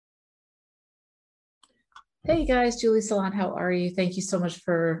Hey guys, Julie Salon, how are you? Thank you so much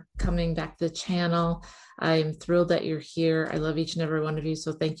for coming back to the channel. I'm thrilled that you're here. I love each and every one of you.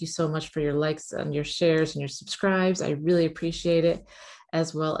 So thank you so much for your likes and your shares and your subscribes. I really appreciate it,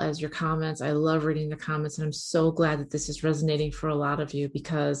 as well as your comments. I love reading the comments, and I'm so glad that this is resonating for a lot of you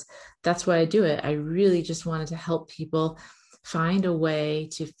because that's why I do it. I really just wanted to help people find a way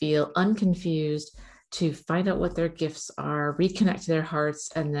to feel unconfused, to find out what their gifts are, reconnect to their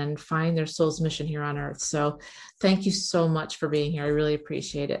hearts, and then find their soul's mission here on earth. So, thank you so much for being here. I really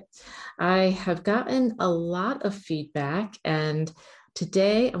appreciate it. I have gotten a lot of feedback, and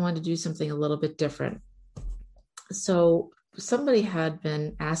today I want to do something a little bit different. So, somebody had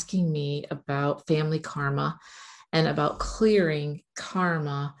been asking me about family karma and about clearing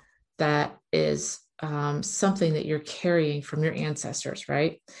karma that is something that you're carrying from your ancestors,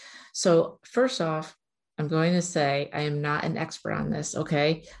 right? So, first off, I'm going to say I am not an expert on this,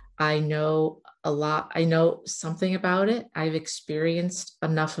 okay? I know a lot, I know something about it. I've experienced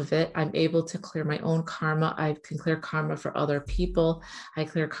enough of it. I'm able to clear my own karma. I can clear karma for other people. I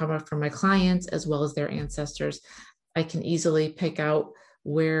clear karma for my clients as well as their ancestors. I can easily pick out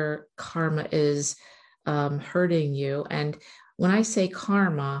where karma is hurting you. And when I say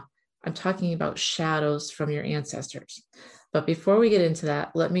karma, I'm talking about shadows from your ancestors. But before we get into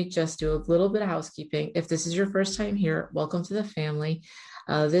that, let me just do a little bit of housekeeping. If this is your first time here, welcome to the family.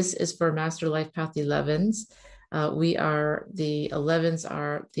 This is for Master Life Path 11s. We are the 11s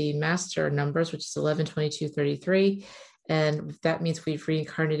are the master numbers, which is 11, 22, 33. And that means we've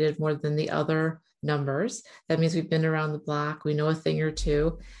reincarnated more than the other numbers. That means we've been around the block. We know a thing or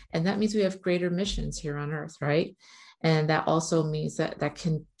two. And that means we have greater missions here on earth, right? And that also means that that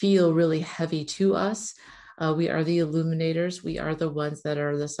can feel really heavy to us. We are the illuminators. We are the ones that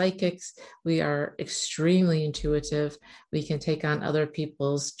are the psychics. We are extremely intuitive. We can take on other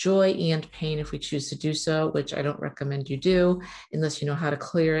people's joy and pain if we choose to do so, which I don't recommend you do unless you know how to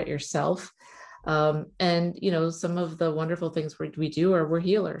clear it yourself. And you know, some of the wonderful things we do are we're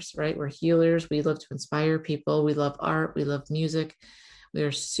healers, right? We're healers. We love to inspire people. We love art. We love music. We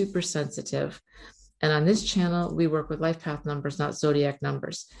are super sensitive. And on this channel, we work with life path numbers, not zodiac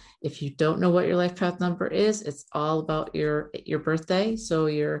numbers. If you don't know what your life path number is, it's all about your birthday. So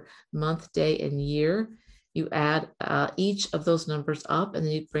your month, day, and year. You add each of those numbers up, and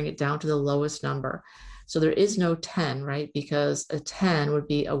then you bring it down to the lowest number. So there is no 10, right? Because a 10 would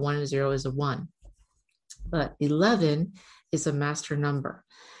be a 1 and a 0 is a 1. But 11 is a master number.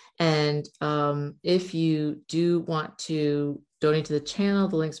 And if you do want to donate to the channel,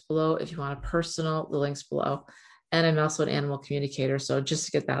 the link's below. If you want a personal, the link's below. And I'm also an animal communicator. So just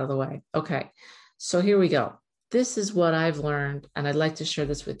to get that out of the way. Okay. So here we go. This is what I've learned, and I'd like to share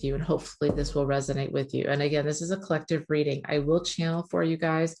this with you, and hopefully this will resonate with you. And again, this is a collective reading. I will channel for you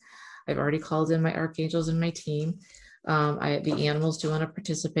guys. I've already called in my archangels and my team. The animals do want to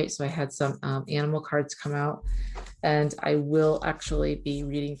participate, so I had some animal cards come out, and I will actually be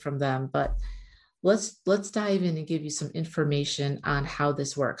reading from them. But let's dive in and give you some information on how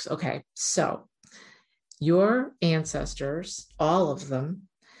this works. Okay, so your ancestors, all of them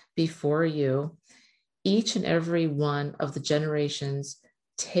before you, each and every one of the generations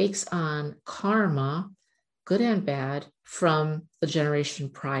takes on karma, good and bad, from the generation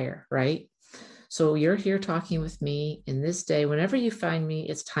prior, right? So you're here talking with me in this day. Whenever you find me,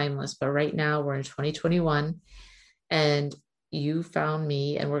 it's timeless. But right now we're in 2021, and you found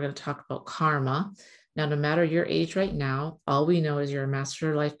me, and we're going to talk about karma. Now, no matter your age right now, all we know is you're a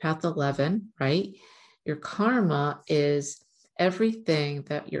master life path 11, right? Your karma is everything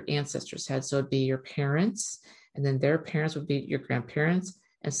that your ancestors had. So it'd be your parents, and then their parents would be your grandparents,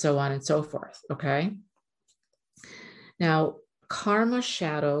 and so on and so forth. Okay. Now, karma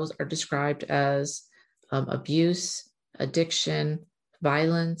shadows are described as abuse, addiction,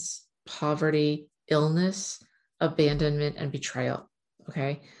 violence, poverty, illness, abandonment, and betrayal.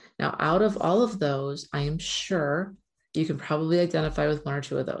 Okay. Now, out of all of those, I am sure you can probably identify with one or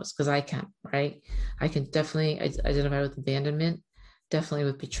two of those because I can, right? I can definitely identify with abandonment, definitely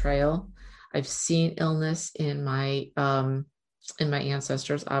with betrayal. I've seen illness in my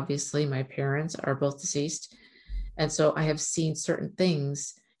ancestors. Obviously, my parents are both deceased, and so I have seen certain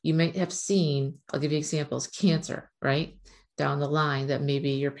things you might have seen. I'll give you examples: cancer, right? Down the line, that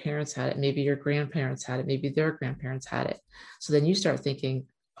maybe your parents had it, maybe your grandparents had it, maybe their grandparents had it. So then you start thinking,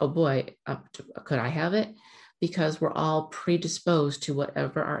 oh boy, could I have it? Because we're all predisposed to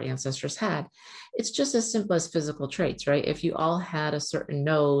whatever our ancestors had. It's just as simple as physical traits, right? If you all had a certain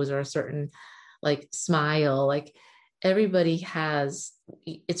nose or a certain like smile, like everybody has,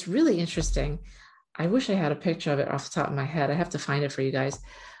 it's really interesting. I wish I had a picture of it off the top of my head. I have to find it for you guys.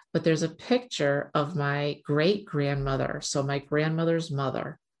 But there's a picture of my great grandmother. So my grandmother's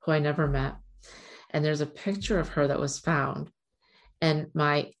mother, who I never met. And there's a picture of her that was found. And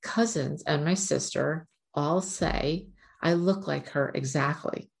my cousins and my sister all say, I look like her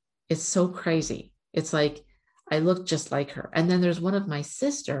exactly. It's so crazy. It's like I look just like her. And then there's one of my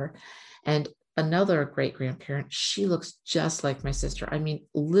sister and another great grandparent. She looks just like my sister. I mean,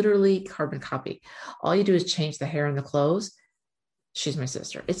 literally carbon copy. All you do is change the hair and the clothes. She's my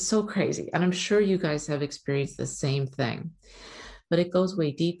sister. It's so crazy. And I'm sure you guys have experienced the same thing, but it goes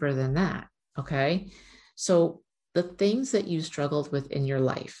way deeper than that. Okay. So the things that you struggled with in your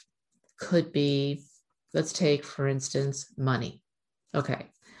life could be, let's take, for instance, money. Okay.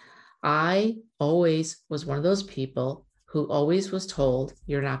 I always was one of those people who always was told,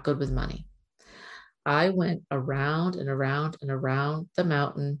 you're not good with money. I went around and around and around the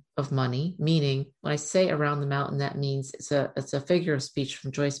mountain of money, meaning when I say around the mountain, that means it's a figure of speech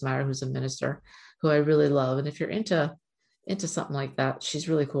from Joyce Meyer, who's a minister who I really love. And if you're into something like that, she's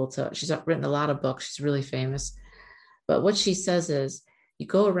really cool too. She's written a lot of books. She's really famous. But what she says is you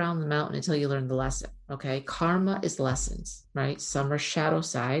go around the mountain until you learn the lesson. Okay. Karma is lessons, right? Some are shadow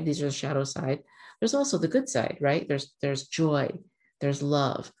side. These are the shadow side. There's also the good side, right? There's joy, there's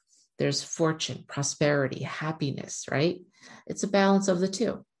love, there's fortune, prosperity, happiness, right? It's a balance of the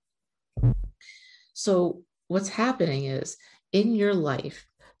two. So what's happening is in your life,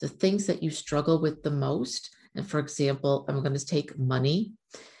 the things that you struggle with the most, and for example, I'm going to take money.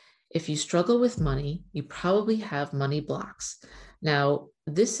 If you struggle with money, you probably have money blocks. Now,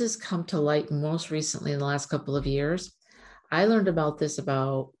 this has come to light most recently in the last couple of years. I learned about this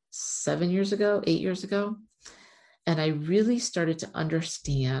about 7 years ago, 8 years ago, and I really started to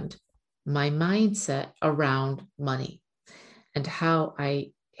understand my mindset around money and how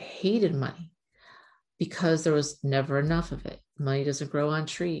I hated money because there was never enough of it. Money doesn't grow on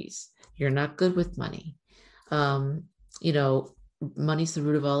trees. You're not good with money. Um, you know, money's the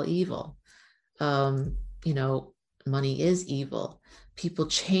root of all evil. Um, you know, money is evil. People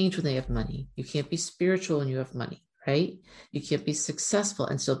change when they have money. You can't be spiritual when you have money, right? You can't be successful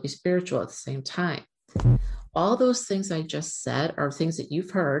and still be spiritual at the same time. All those things I just said are things that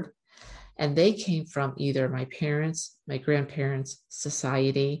you've heard, and they came from either my parents, my grandparents,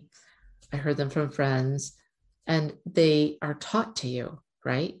 society. I heard them from friends, and they are taught to you,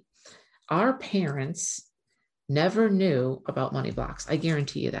 right? Our parents never knew about money blocks. I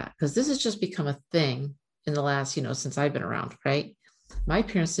guarantee you that, because this has just become a thing in the last, since I've been around, right? My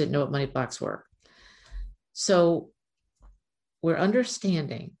parents didn't know what money blocks were. So we're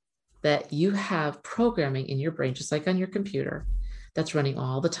understanding that you have programming in your brain, just like on your computer, that's running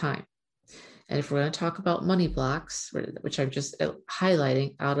all the time. And if we're going to talk about money blocks, which I'm just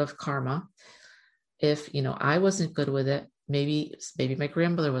highlighting out of karma, if, I wasn't good with it, maybe my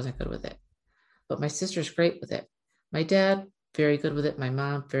grandmother wasn't good with it, but my sister's great with it. My dad, very good with it. My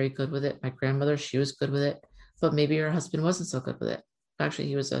mom, very good with it. My grandmother, she was good with it, but maybe her husband wasn't so good with it. Actually,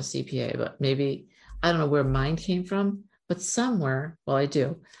 he was a CPA, but maybe, I don't know where mine came from, but somewhere, well, I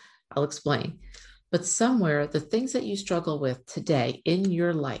do, I'll explain. But somewhere, the things that you struggle with today in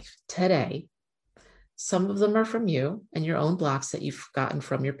your life, today, some of them are from you and your own blocks that you've gotten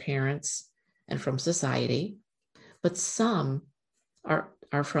from your parents and from society, but some are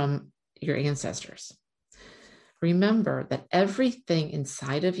from your ancestors. Remember that everything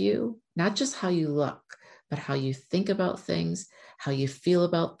inside of you, not just how you look, but how you think about things, how you feel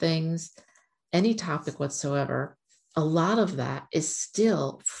about things, any topic whatsoever, a lot of that is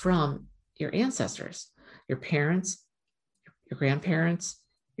still from your ancestors, your parents, your grandparents,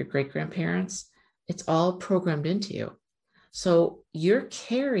 your great grandparents. It's all programmed into you. So you're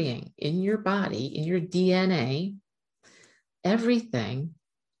carrying in your body, in your DNA, everything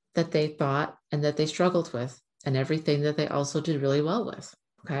that they thought and that they struggled with, and everything that they also did really well with.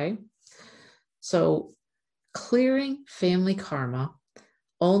 Okay. So clearing family karma,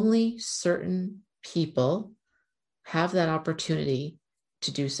 only certain people have that opportunity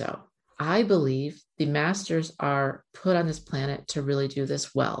to do so. I believe the masters are put on this planet to really do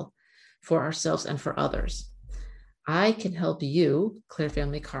this well for ourselves and for others. I can help you clear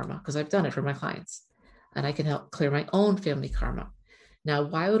family karma because I've done it for my clients, and I can help clear my own family karma. Now,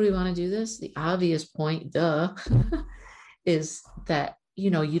 why would we want to do this? The obvious point, is that,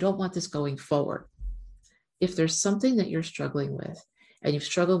 you don't want this going forward. If there's something that you're struggling with and you've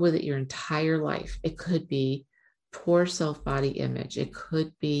struggled with it your entire life, it could be poor self-body image. It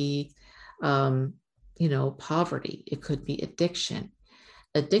could be, poverty. It could be addiction.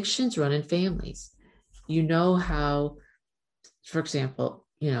 Addictions run in families. You know how, for example,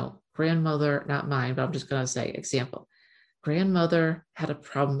 grandmother, not mine, but I'm just going to say example. grandmother had a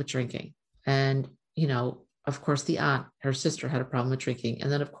problem with drinking. And, of course, the aunt, her sister had a problem with drinking.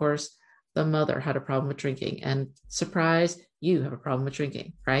 And then, of course, the mother had a problem with drinking. And surprise, you have a problem with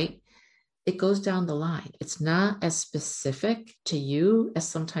drinking, right? It goes down the line. It's not as specific to you as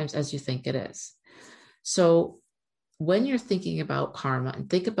sometimes as you think it is. So when you're thinking about karma and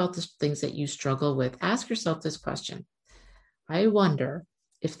think about the things that you struggle with, ask yourself this question. I wonder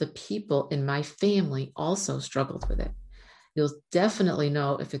if the people in my family also struggled with it. You'll definitely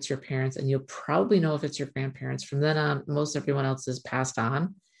know if it's your parents, and you'll probably know if it's your grandparents. From then on, most everyone else is passed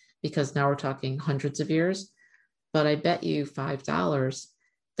on because now we're talking hundreds of years. But I bet you $5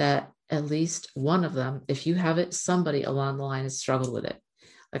 that at least one of them, if you have it, somebody along the line has struggled with it.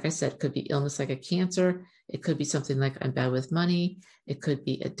 Like I said, it could be illness like a cancer. It could be something like I'm bad with money. It could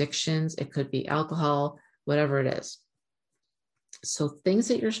be addictions. It could be alcohol, whatever it is. So things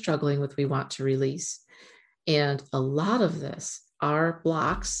that you're struggling with, we want to release. And a lot of this are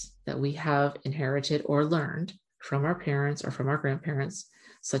blocks that we have inherited or learned from our parents or from our grandparents,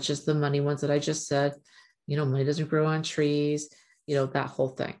 such as the money ones that I just said. Money doesn't grow on trees, that whole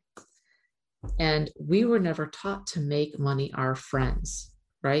thing. And we were never taught to make money our friends,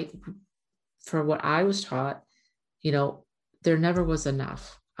 right? For what I was taught, there never was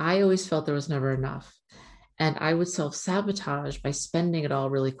enough. I always felt there was never enough. And I would self-sabotage by spending it all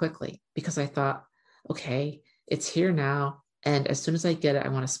really quickly because I thought, okay, it's here now. And as soon as I get it, I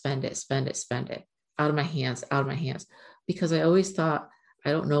want to spend it out of my hands, because I always thought,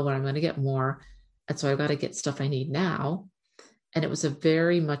 I don't know when I'm going to get more. And so I've got to get stuff I need now. And it was a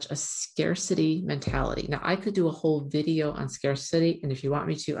very much a scarcity mentality. Now I could do a whole video on scarcity. And if you want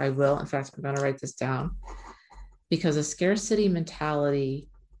me to, I will. In fact, I'm going to write this down because a scarcity mentality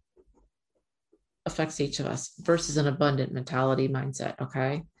affects each of us versus an abundant mentality mindset.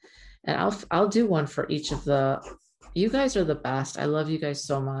 Okay. And I'll do one for each of you guys are the best. I love you guys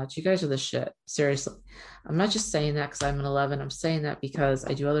so much. You guys are the shit. Seriously. I'm not just saying that because I'm an 11. I'm saying that because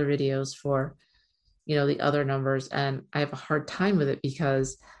I do other videos for, the other numbers, and I have a hard time with it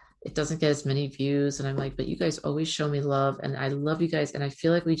because it doesn't get as many views. And I'm like, but you guys always show me love and I love you guys. And I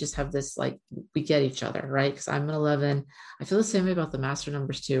feel like we just have this, like, we get each other, right? Because I'm an 11. I feel the same way about the master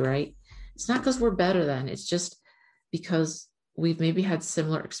numbers too, right? It's not because we're better than, it's just because we've maybe had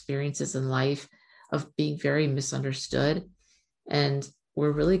similar experiences in life of being very misunderstood. And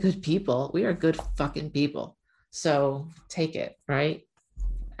we're really good people. We are good fucking people. So take it, right?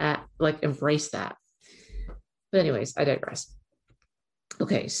 Embrace that. But anyways, I digress.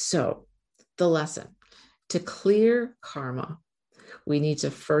 Okay, so the lesson. To clear karma, we need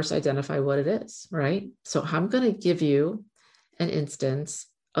to first identify what it is, right? So I'm going to give you an instance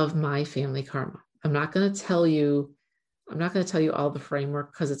of my family karma. I'm not going to tell you all the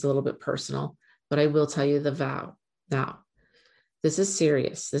framework because it's a little bit personal, but I will tell you the vow. Now, this is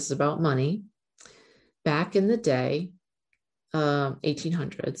serious. This is about money. Back in the day,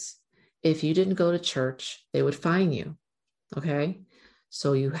 1800s, if you didn't go to church, they would fine you. Okay.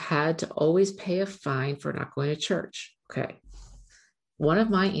 So you had to always pay a fine for not going to church. Okay. One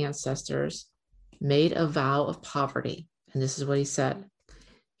of my ancestors made a vow of poverty. And this is what he said.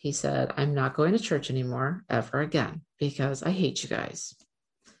 He said, I'm not going to church anymore ever again because I hate you guys.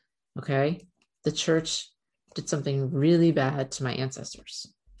 Okay. The church did something really bad to my ancestors.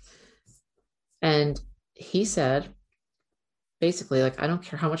 And he said, basically, like, I don't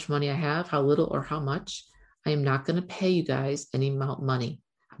care how much money I have, how little or how much, I am not going to pay you guys any amount of money.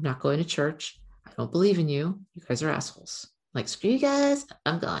 I'm not going to church. I don't believe in you. You guys are assholes. Like, screw you guys.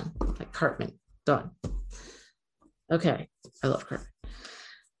 I'm gone. Like Cartman. Done. Okay. I love Cartman.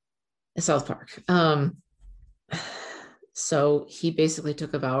 South Park. So he basically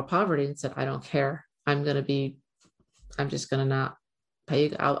took a vow of poverty and said, I don't care. I'm just going to not pay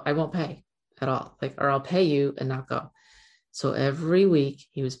you. I won't pay at all. Or I'll pay you and not go. So every week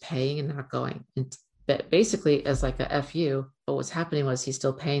he was paying and not going, and basically as like a FU. But what's happening was he's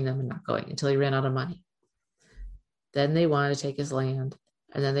still paying them and not going until he ran out of money. Then they wanted to take his land,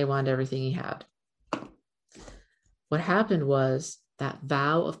 and then they wanted everything he had. What happened was that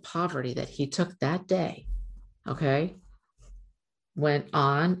vow of poverty that he took that day, okay, went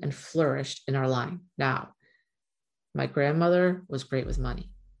on and flourished in our line. Now, my grandmother was great with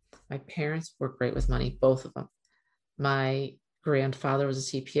money. My parents were great with money, both of them. My grandfather was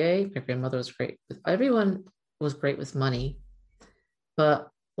a CPA. My grandmother was great. Everyone was great with money. But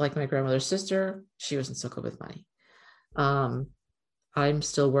like my grandmother's sister, she wasn't so good with money. I'm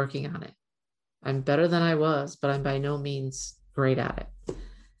still working on it. I'm better than I was, but I'm by no means great at it.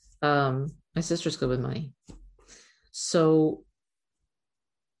 My sister's good with money. So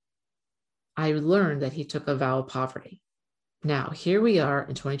I learned that he took a vow of poverty. Now, here we are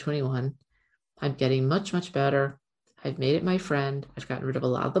in 2021. I'm getting much, much better. I've made it my friend. I've gotten rid of a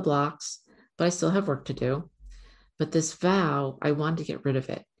lot of the blocks, but I still have work to do. But this vow, I wanted to get rid of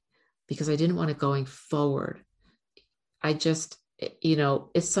it because I didn't want it going forward. I just,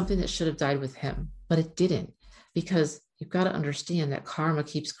 it's something that should have died with him, but it didn't, because you've got to understand that karma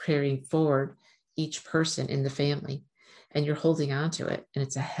keeps carrying forward each person in the family, and you're holding on to it. And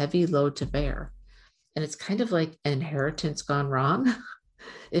it's a heavy load to bear. And it's kind of like an inheritance gone wrong,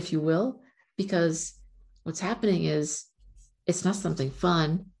 if you will, because what's happening is it's not something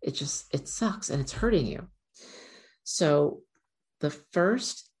fun. It sucks and it's hurting you. So the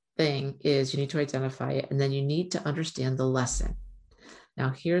first thing is you need to identify it, and then you need to understand the lesson. Now,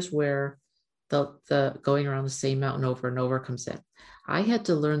 here's where the going around the same mountain over and over comes in. I had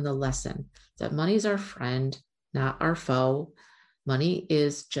to learn the lesson that money is our friend, not our foe. Money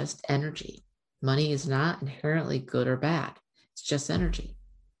is just energy. Money is not inherently good or bad. It's just energy.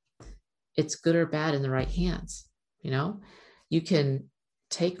 It's good or bad in the right hands. You can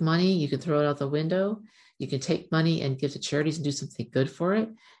take money, you can throw it out the window. You can take money and give to charities and do something good for it.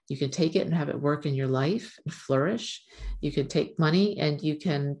 You can take it and have it work in your life and flourish. You can take money and you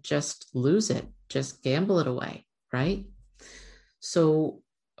can just lose it, just gamble it away, right? So,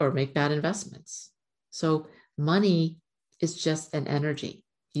 or make bad investments. So money is just an energy.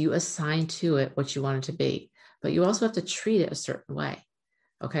 You assign to it what you want it to be, but you also have to treat it a certain way,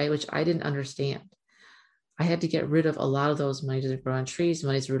 okay? Which I didn't understand. I had to get rid of a lot of those. Money doesn't grow on trees.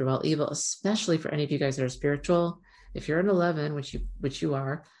 Money's the root of all evil, especially for any of you guys that are spiritual. If you're an 11, which you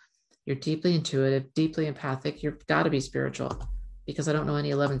are, you're deeply intuitive, deeply empathic. You've got to be spiritual, because I don't know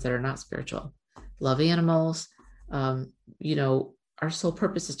any 11s that are not spiritual. Love animals. Our sole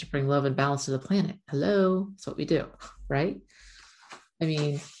purpose is to bring love and balance to the planet. Hello, that's what we do, right? I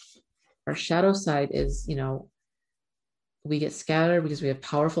mean, our shadow side is, we get scattered because we have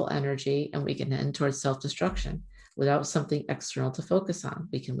powerful energy, and we can end towards self-destruction without something external to focus on.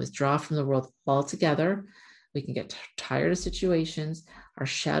 We can withdraw from the world altogether. We can get tired of situations. Our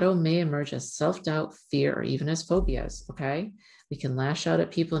shadow may emerge as self-doubt, fear, or even as phobias, okay? We can lash out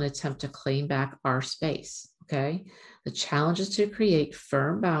at people and attempt to claim back our space, okay? The challenge is to create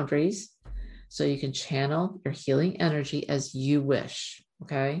firm boundaries so you can channel your healing energy as you wish,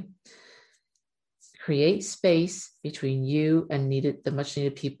 okay? Create space between you and the much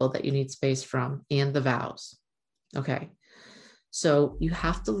needed people that you need space from, and the vows. Okay. So you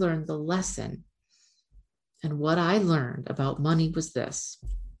have to learn the lesson. And what I learned about money was this: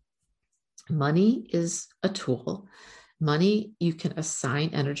 money is a tool. Money you can assign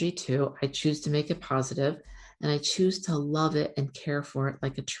energy to. I choose to make it positive, and I choose to love it and care for it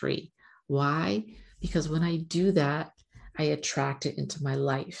like a tree. Why? Because when I do that, I attract it into my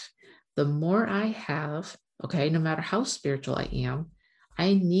life. The more I have, okay, no matter how spiritual I am,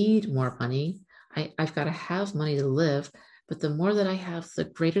 I need more money. I've got to have money to live. But the more that I have, the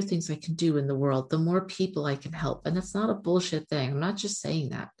greater things I can do in the world, the more people I can help. And that's not a bullshit thing. I'm not just saying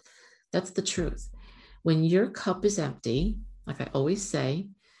that. That's the truth. When your cup is empty, like I always say,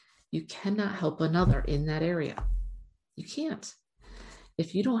 you cannot help another in that area. You can't.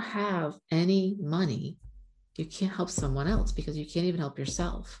 If you don't have any money, you can't help someone else, because you can't even help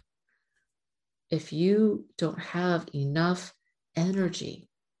yourself. If you don't have enough energy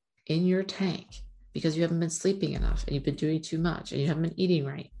in your tank because you haven't been sleeping enough and you've been doing too much and you haven't been eating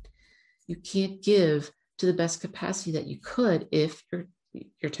right, you can't give to the best capacity that you could if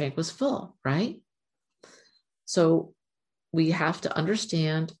your tank was full, right? So we have to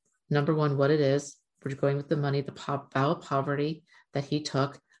understand, number one, what it is. We're going with the money, the vow of poverty that he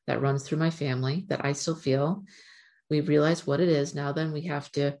took, that runs through my family, that I still feel. We realize what it is. Now then we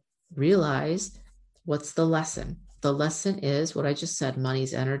have to realize, what's the lesson? The lesson is what I just said: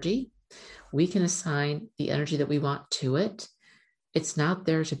 money's energy. We can assign the energy that we want to it. It's not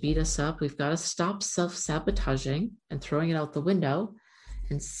there to beat us up. We've got to stop self-sabotaging and throwing it out the window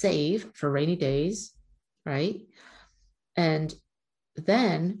and save for rainy days, right? And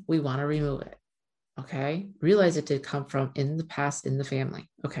then we want to remove it, okay? Realize it did come from in the past, in the family,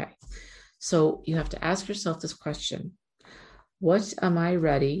 okay? So you have to ask yourself this question: what am I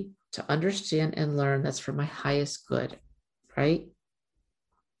ready to understand and learn that's for my highest good, right?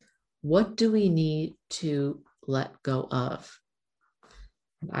 What do we need to let go of?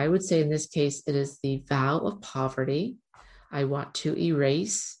 And I would say in this case, it is the vow of poverty. I want to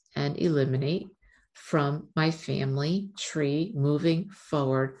erase and eliminate from my family tree moving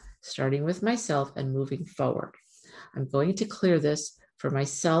forward, starting with myself and moving forward. I'm going to clear this for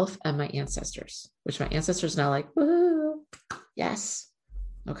myself and my ancestors, which my ancestors now like, woo, yes.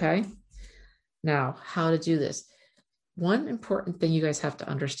 Okay. Now, how to do this? one important thing you guys have to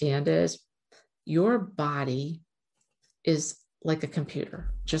understand is your body is like a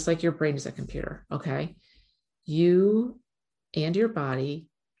computer, just like your brain is a computer. Okay. You and your body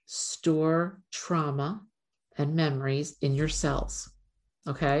store trauma and memories in your cells.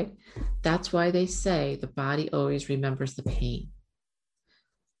 Okay. That's why they say the body always remembers the pain.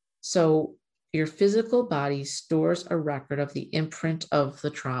 So your physical body stores a record of the imprint of the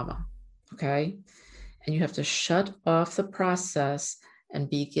trauma. Okay. And you have to shut off the process and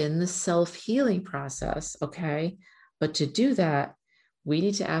begin the self-healing process. Okay. But to do that, we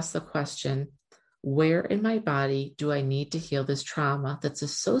need to ask the question, where in my body do I need to heal this trauma that's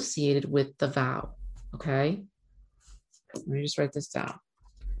associated with the vow? Okay. Let me just write this down.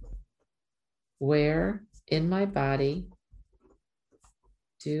 Where in my body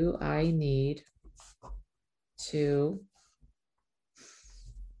do I need to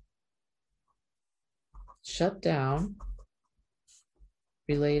shut down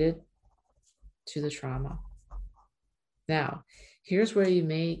related to the trauma? Now, here's where you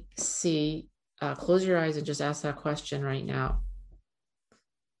may see, close your eyes and just ask that question right now.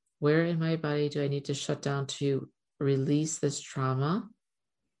 Where in my body do I need to shut down to release this trauma?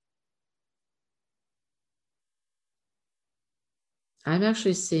 I'm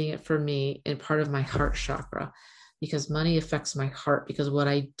actually seeing it for me in part of my heart chakra, because money affects my heart, because what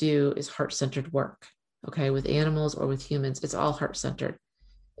I do is heart-centered work. Okay, with animals or with humans, it's all heart-centered.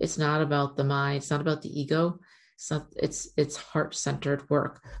 It's not about the mind, it's not about the ego. It's heart-centered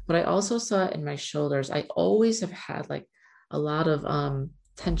work. But I also saw it in my shoulders. I always have had like a lot of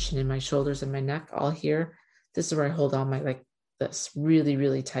tension in my shoulders and my neck, all here. This is where I hold on my, like this, really,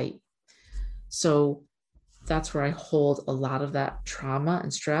 really tight. So that's where I hold a lot of that trauma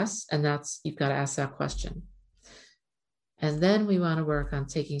and stress. And you've got to ask that question. And then we want to work on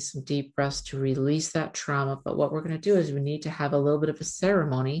taking some deep breaths to release that trauma. But what we're going to do is we need to have a little bit of a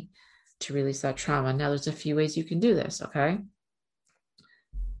ceremony to release that trauma. Now, there's a few ways you can do this, okay?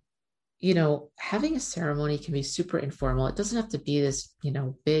 You know, having a ceremony can be super informal. It doesn't have to be this,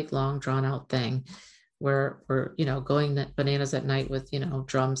 big, long, drawn out thing where we're, going bananas at night with,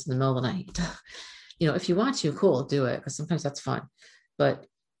 drums in the middle of the night. If you want to, cool, do it, because sometimes that's fun. But,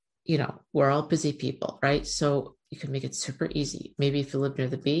 we're all busy people, right? So you can make it super easy. Maybe if you live near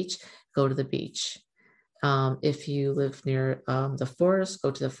the beach, go to the beach. If you live near the forest,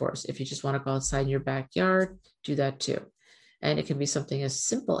 go to the forest. If you just want to go outside in your backyard, do that too. And it can be something as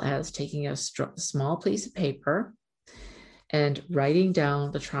simple as taking a small piece of paper and writing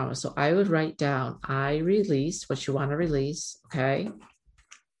down the trauma. So I would write down, I release what you want to release, okay?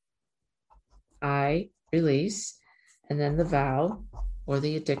 I release, and then the vow or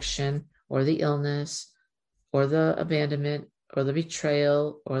the addiction or the illness or the abandonment or the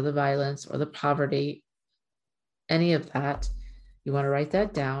betrayal or the violence or the poverty, any of that. You want to write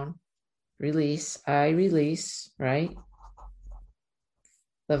that down. Release, I release, right?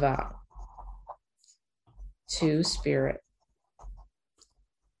 The vow to spirit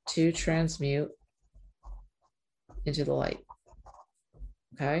to transmute into the light.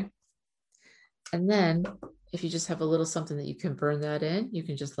 Okay. And then if you just have a little something that you can burn that in, you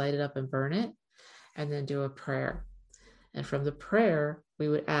can just light it up and burn it, and then do a prayer. And from the prayer, we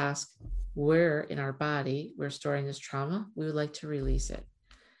would ask where in our body we're storing this trauma. We would like to release it.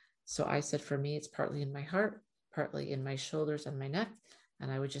 So I said, for me, it's partly in my heart, partly in my shoulders and my neck. And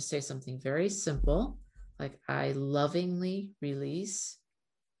I would just say something very simple, like, I lovingly release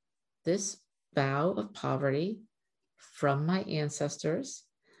this vow of poverty from my ancestors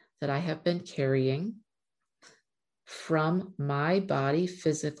that I have been carrying, from my body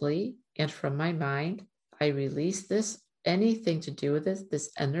physically and from my mind. I release this, anything to do with this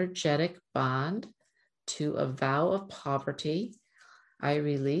energetic bond to a vow of poverty. I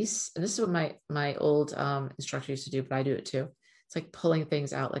release, and this is what my old instructor used to do, but I do it too. It's like pulling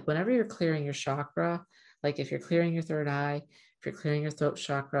things out. Like whenever you're clearing your chakra, like if you're clearing your third eye, if you're clearing your throat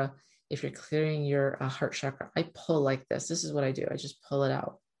chakra, if you're clearing your heart chakra, I pull like this. This is what I do. I just pull it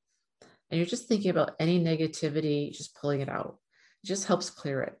out. And you're just thinking about any negativity, just pulling it out. It just helps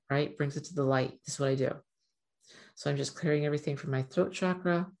clear it, right? Brings it to the light. This is what I do. So I'm just clearing everything from my throat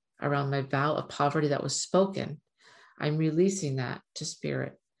chakra around my vow of poverty that was spoken. I'm releasing that to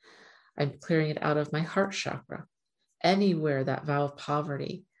spirit. I'm clearing it out of my heart chakra. Anywhere that vow of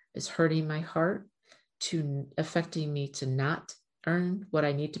poverty is hurting my heart, to affecting me to not earn what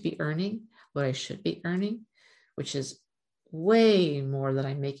I need to be earning, what I should be earning, which is way more than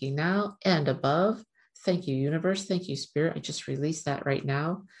I'm making now and above. Thank you, universe. Thank you, spirit. I just release that right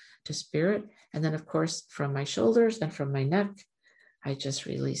now to spirit. And then, of course, from my shoulders and from my neck, I just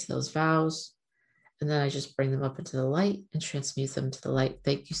release those vows. And then I just bring them up into the light and transmute them to the light.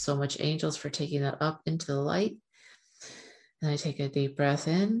 Thank you so much, angels, for taking that up into the light. And I take a deep breath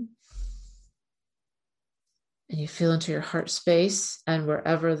in. And you feel into your heart space and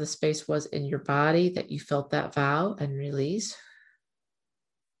wherever the space was in your body that you felt that vow, and release.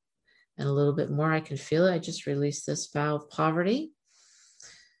 And a little bit more, I can feel it. I just release this vow of poverty.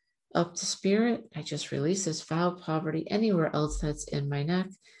 Up to spirit, I just release this vow of poverty anywhere else that's in my neck,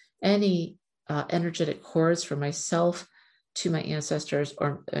 any energetic cords from myself to my ancestors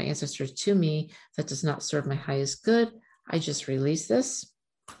or ancestors to me that does not serve my highest good. I just release this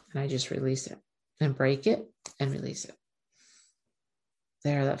and I just release it and break it and release it.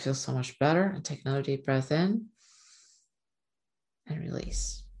 There, that feels so much better. And take another deep breath in and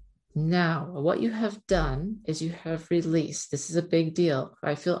release. Now, what you have done is you have released. This is a big deal.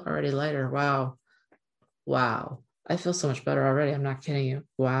 I feel already lighter. Wow. Wow. I feel so much better already. I'm not kidding you.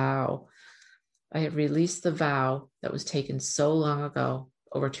 Wow. I have released the vow that was taken so long ago,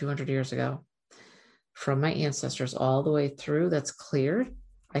 over 200 years ago, from my ancestors all the way through. That's cleared.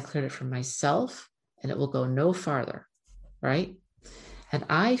 I cleared it from myself, and it will go no farther, right? And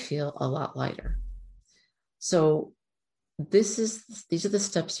I feel a lot lighter. So these are the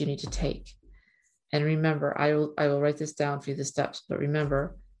steps you need to take. And remember, I will write this down for you, the steps, but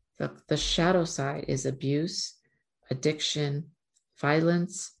remember, the shadow side is abuse, addiction,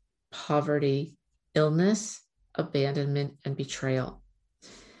 violence, poverty, illness, abandonment, and betrayal.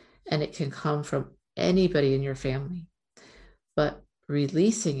 And it can come from anybody in your family, but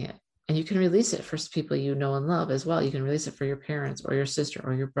releasing it, and you can release it for people you know and love as well. You can release it for your parents or your sister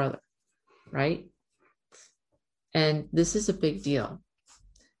or your brother, right? And this is a big deal.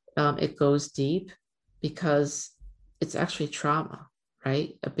 It goes deep because it's actually trauma,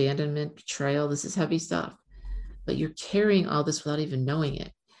 right? Abandonment, betrayal, this is heavy stuff. But you're carrying all this without even knowing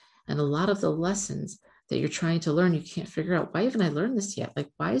it. And a lot of the lessons that you're trying to learn, you can't figure out, why haven't I learned this yet? Like,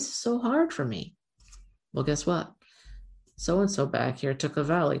 why is this so hard for me? Well, guess what? So-and-so back here took a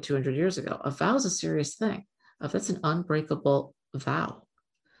vow like 200 years ago. A vow is a serious thing. That's an unbreakable vow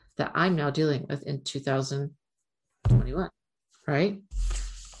that I'm now dealing with in 2021, right?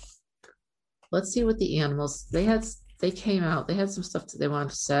 Let's see what the animals, they came out, they had some stuff that they wanted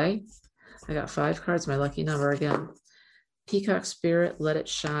to say. I got 5 cards, my lucky number again. Peacock Spirit, Let It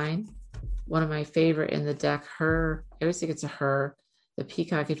Shine. One of my favorite in the deck, her, I always think it's a her. The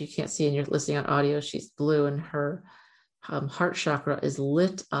peacock, if you can't see and you're listening on audio, she's blue, and her heart chakra is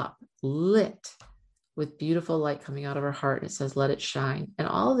lit up, lit with beautiful light coming out of her heart. And it says, let it shine. And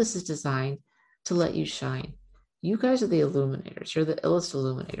all of this is designed to let you shine. You guys are the illuminators. You're the illest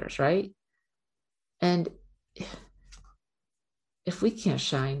illuminators, right? And if we can't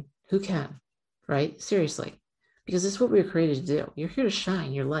shine, who can, right? Seriously, because this is what we were created to do. You're here to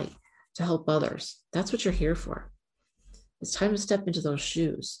shine your light, to help others. That's what you're here for. It's time to step into those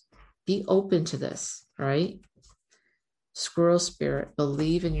shoes. Be open to this, right? Squirrel Spirit,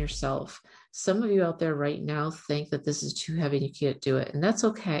 believe in yourself. Some of you out there right now think that this is too heavy and you can't do it, and that's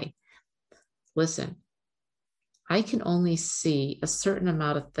okay. Listen, I can only see a certain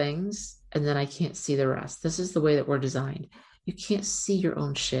amount of things, and then I can't see the rest. This is the way that we're designed. You can't see your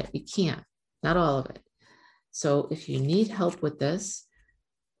own shit. You can't, not all of it. So if you need help with this,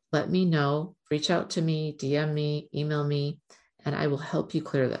 let me know. Reach out to me, DM me, email me, and I will help you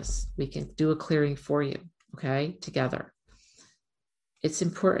clear this. We can do a clearing for you, okay, together. It's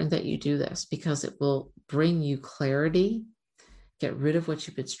important that you do this because it will bring you clarity, get rid of what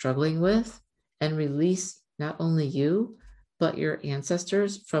you've been struggling with, and release not only you, but your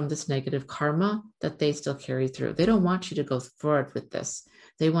ancestors from this negative karma that they still carry through. They don't want you to go forward with this.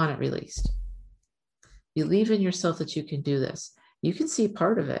 They want it released. Believe in yourself that you can do this. You can see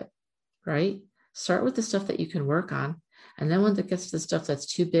part of it, right? Start with the stuff that you can work on. And then when it gets to the stuff that's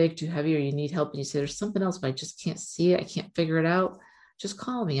too big, too heavy, or you need help and you say, there's something else, but I just can't see it, I can't figure it out, just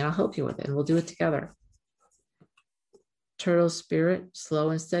call me and I'll help you with it and we'll do it together. Turtle Spirit, slow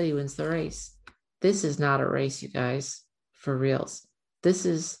and steady wins the race. This is not a race, you guys, for reals. This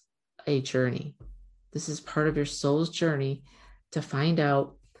is a journey. This is part of your soul's journey to find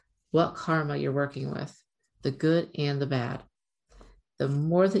out what karma you're working with, the good and the bad. The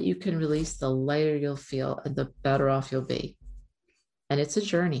more that you can release, the lighter you'll feel and the better off you'll be. And it's a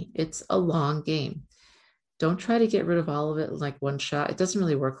journey. It's a long game. Don't try to get rid of all of it in like one shot. It doesn't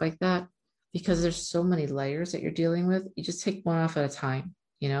really work like that because there's so many layers that you're dealing with. You just take one off at a time,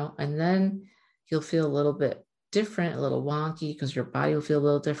 and then you'll feel a little bit different, a little wonky because your body will feel a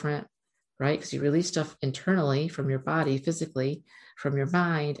little different, right? Because you release stuff internally from your body, physically, from your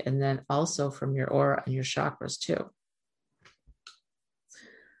mind, and then also from your aura and your chakras too.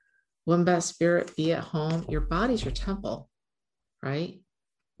 Wombat spirit, be at home. Your body's your temple, right?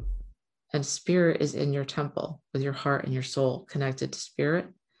 And spirit is in your temple with your heart and your soul connected to spirit.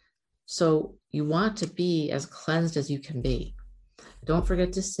 So you want to be as cleansed as you can be. Don't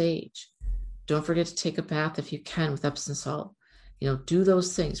forget to sage. Don't forget to take a bath if you can with Epsom salt. Do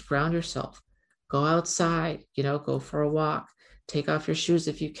those things, ground yourself, go outside, go for a walk, take off your shoes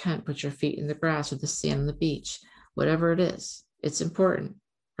if you can, put your feet in the grass or the sand on the beach, whatever it is. It's important,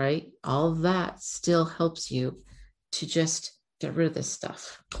 right? All of that still helps you to just get rid of this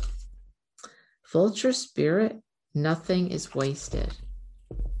stuff. Vulture spirit, nothing is wasted.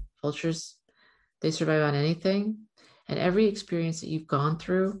 Vultures, they survive on anything. And every experience that you've gone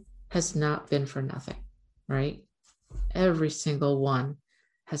through has not been for nothing, right? Every single one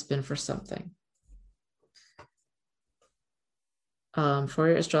has been for something. For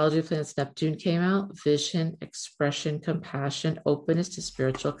your astrology planets, Neptune came out. Vision, expression, compassion, openness to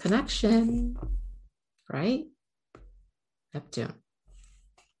spiritual connection, right? Neptune.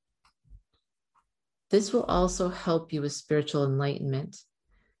 This will also help you with spiritual enlightenment.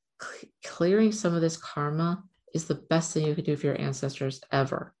 Clearing some of this karma is the best thing you could do for your ancestors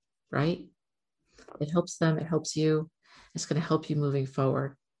ever, right? It helps them, it helps you. It's going to help you moving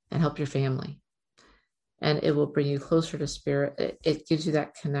forward and help your family. And it will bring you closer to spirit. It gives you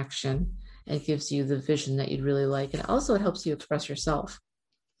that connection. It gives you the vision that you'd really like. And also it helps you express yourself.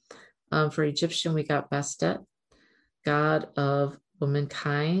 For Egyptian, we got Bastet, god of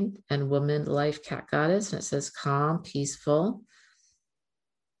womankind and woman life, cat goddess. And it says calm, peaceful,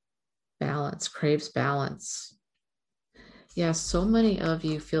 balance, craves balance. Yeah, so many of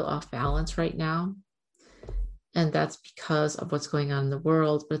you feel off balance right now. And that's because of what's going on in the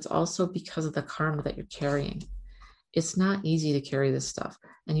world, but it's also because of the karma that you're carrying. It's not easy to carry this stuff,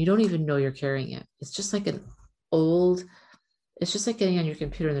 and you don't even know you're carrying it. It's just like it's just like getting on your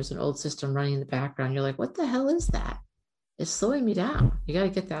computer and there's an old system running in the background. You're like, what the hell is that? It's slowing me down. You got to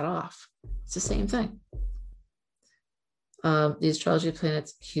get that off. It's the same thing. The astrology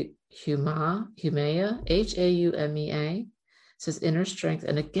planets Haumea, Haumea, says inner strength.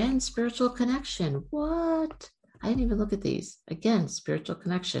 And again, spiritual connection. What? I didn't even look at these. Again, spiritual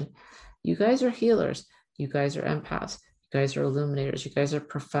connection. You guys are healers. You guys are empaths. You guys are illuminators. You guys are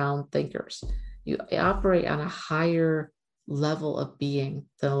profound thinkers. You operate on a higher level of being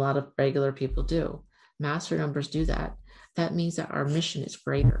than a lot of regular people do. Master numbers do that. That means that our mission is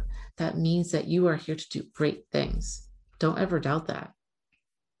greater. That means that you are here to do great things. Don't ever doubt that.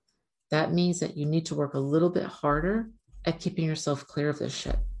 That means that you need to work a little bit harder at keeping yourself clear of this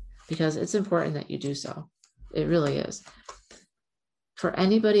shit, because it's important that you do so. It really is. For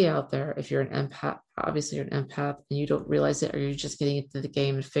anybody out there, if you're an empath, obviously you're an empath and you don't realize it, or you're just getting into the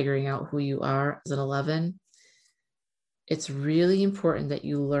game and figuring out who you are as an 11, it's really important that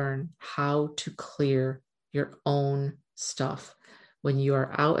you learn how to clear your own stuff. When you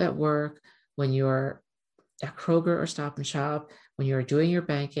are out at work, when you're at Kroger or Stop and Shop, when you're doing your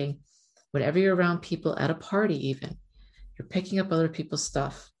banking, whenever you're around people at a party even, you're picking up other people's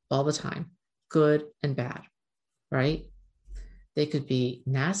stuff all the time, good and bad, right? They could be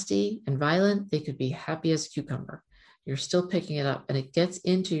nasty and violent. They could be happy as a cucumber. You're still picking it up, and it gets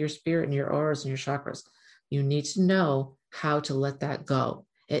into your spirit and your auras and your chakras. You need to know how to let that go.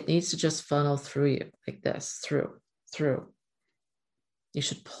 It needs to just funnel through you like this, through. You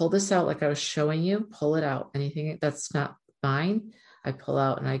should pull this out like I was showing you. Pull it out. Anything that's not mine, I pull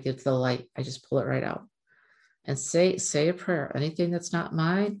out and I give to the light. I just pull it right out. And say a prayer. Anything that's not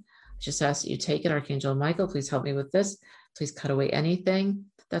mine, I just ask that you take it. Archangel Michael, please help me with this. Please cut away anything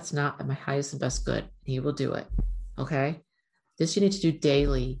that's not my highest and best good. He will do it. Okay? This you need to do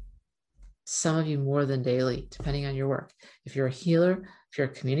daily. Some of you more than daily, depending on your work. If you're a healer, if you're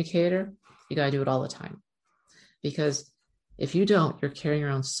a communicator, you got to do it all the time. Because if you don't, you're carrying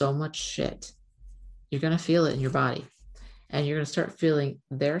around so much shit. You're going to feel it in your body. And you're going to start feeling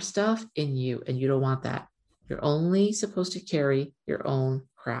their stuff in you. And you don't want that. You're only supposed to carry your own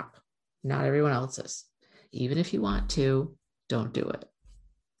crap, not everyone else's. Even if you want to, don't do it.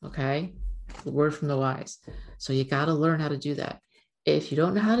 Okay? The word from the wise. So you got to learn how to do that. If you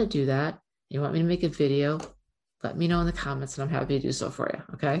don't know how to do that, you want me to make a video, let me know in the comments and I'm happy to do so for you.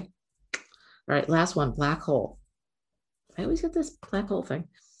 Okay? All right, last one, black hole. I always get this black hole thing.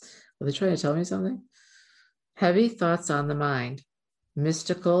 Are they trying to tell me something? Heavy thoughts on the mind,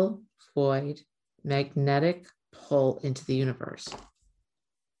 mystical void, magnetic pull into the universe.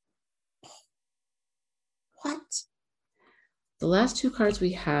 What? The last two cards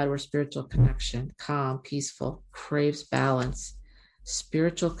we had were spiritual connection, calm, peaceful, craves balance,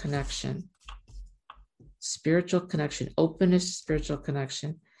 spiritual connection, openness to spiritual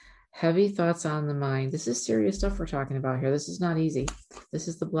connection. Heavy thoughts on the mind. This is serious stuff we're talking about here. This is not easy. This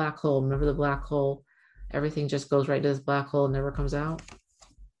is the black hole. Remember the black hole? Everything just goes right to this black hole and never comes out.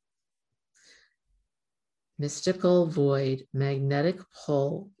 Mystical void, magnetic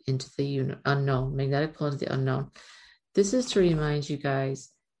pull into the unknown, magnetic pull into the unknown. This is to remind you guys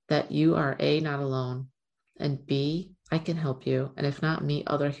that you are A, not alone, and B, I can help you. And if not me,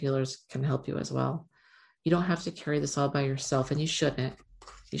 other healers can help you as well. You don't have to carry this all by yourself, and you shouldn't.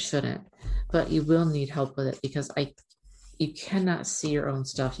 You shouldn't. But you will need help with it because you cannot see your own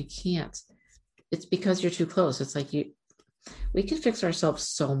stuff. You can't. It's because you're too close. It's like we can fix ourselves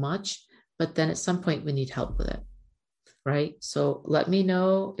so much, but then at some point we need help with it, right? So let me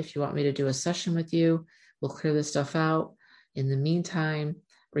know if you want me to do a session with you. We'll clear this stuff out. In the meantime,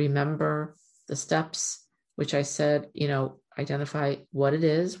 remember the steps, which I said, identify what it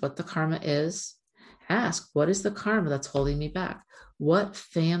is, what the karma is. Ask, what is the karma that's holding me back? What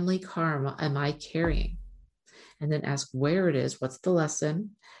family karma am I carrying? And then ask where it is, what's the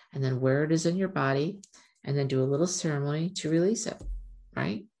lesson, and then where it is in your body, and then do a little ceremony to release it,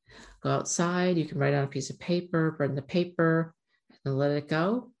 right? Go outside, you can write on a piece of paper, burn the paper, and let it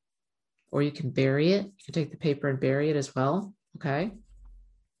go. Or you can bury it. You can take the paper and bury it as well, okay?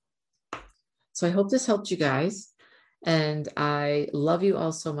 So I hope this helped you guys. And I love you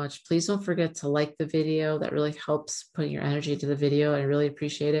all so much. Please don't forget to like the video. That really helps putting your energy into the video. I really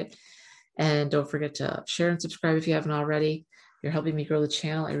appreciate it. And don't forget to share and subscribe if you haven't already. You're helping me grow the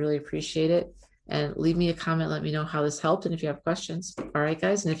channel. I really appreciate it. And leave me a comment. Let me know how this helped and if you have questions. All right,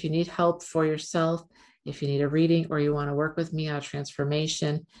 guys. And if you need help for yourself, if you need a reading or you want to work with me on a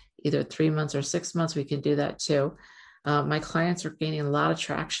transformation, either 3 months or 6 months, we can do that too. My clients are gaining a lot of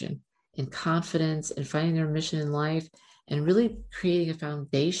traction and confidence and finding their mission in life and really creating a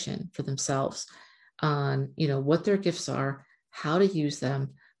foundation for themselves on, what their gifts are, how to use them,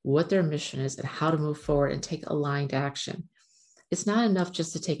 what their mission is, and how to move forward and take aligned action. It's not enough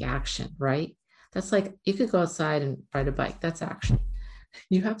just to take action, right? That's like, you could go outside and ride a bike. That's action.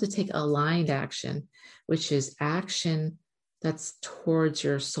 You have to take aligned action, which is action that's towards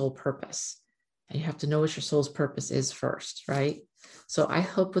your soul purpose. And you have to know what your soul's purpose is first, right? So I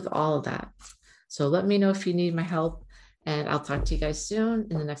help with all of that. So let me know if you need my help, and I'll talk to you guys soon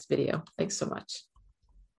in the next video. Thanks so much.